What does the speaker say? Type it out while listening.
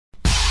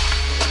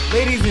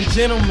Ladies and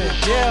gentlemen,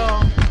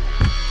 yeah,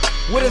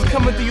 what is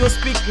coming through your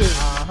speakers?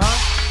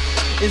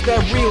 Is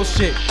that real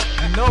shit?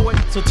 You know it.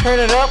 So turn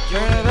it up,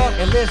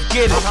 and let's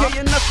get it.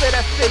 Okay, enough of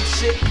that fake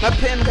shit. My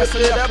pen was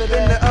lit up in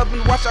the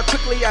oven. Watch how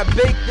quickly I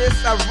bake this.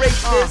 I rate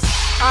this.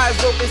 Eyes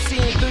open,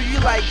 seeing through you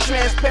like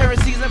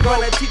transparencies in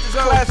front of teacher's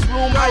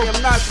classroom. I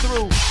am not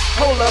through.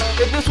 Hold up,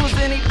 if this was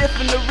any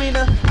different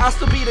arena, I'll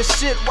still be the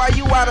shit while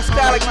you out of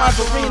style like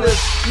Macarenas.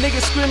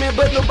 Niggas screaming,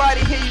 but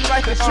nobody hear you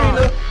like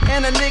Katrina.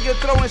 And a nigga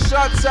throwing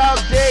shots all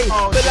day.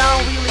 But I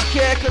don't really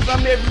care, cause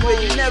I'm everywhere,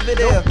 you never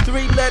there.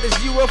 3 letters,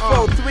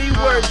 UFO, 3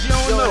 words, you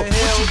don't know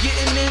what you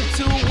getting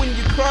into when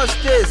you cross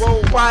this.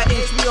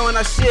 YH, we on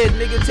our shit,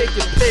 nigga, take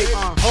your pick.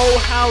 Oh,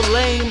 how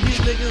lame, these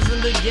niggas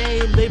in the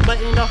game. They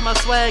biting off my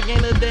swag,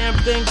 ain't a damn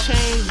thing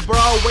changed.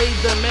 Broadway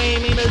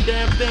domain, ain't a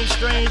damn thing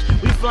strange.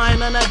 We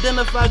flying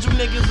unidentified, you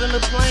niggas in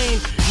the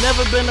plane.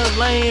 Never been a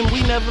lame,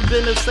 we never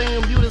been the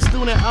same. You the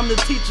student, I'm the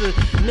teacher.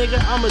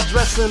 Nigga, I'm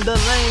addressing the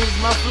lanes.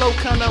 My flow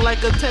kinda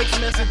like a text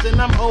message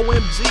and I'm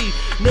OMG.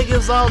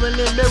 Niggas all in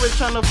the mirror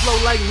tryna flow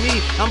like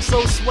me. I'm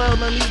so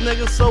swell and these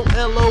niggas so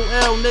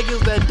LOL.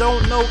 Niggas that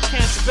don't know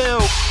can't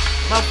spell.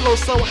 My flow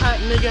so hot,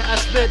 nigga, I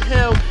spit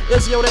hell.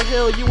 It's yo the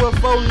hell,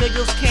 UFO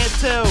niggas can't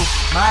tell.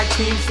 My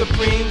team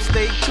supreme,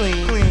 stay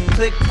clean.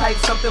 Click tight,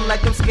 something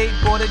like them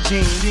skateboarder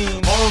jeans.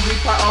 Only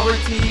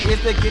priority is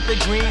to get the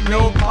green.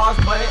 No pause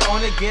button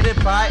on it, get it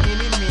by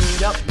any means.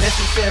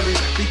 Necessary,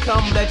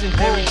 become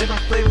legendary.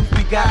 Different flavors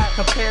we got,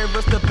 compare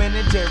us to Ben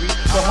and Jerry.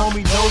 But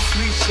homie, no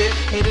sweet shit,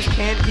 haters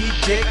can't eat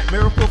dick.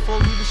 Miracle for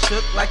you to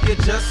shook like you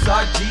just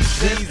saw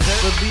Jesus.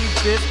 Believe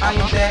this, I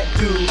am that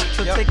dude.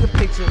 So take a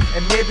picture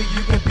and maybe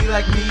you can be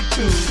like me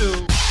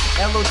too.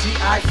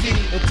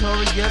 LOGIC,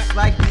 notorious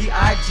like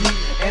B.I.G.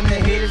 And the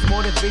haters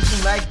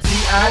motivation like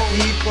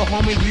D.I.E. For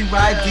homie we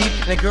ride deep,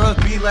 and the girls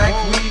be like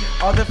we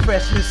are the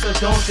freshest, so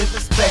don't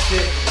disrespect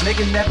it.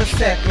 Nigga never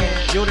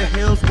second, yo the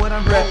hill's what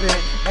I'm reppin',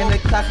 and the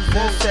class is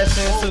in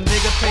session, so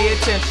nigga pay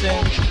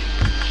attention.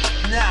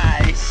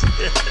 Nice.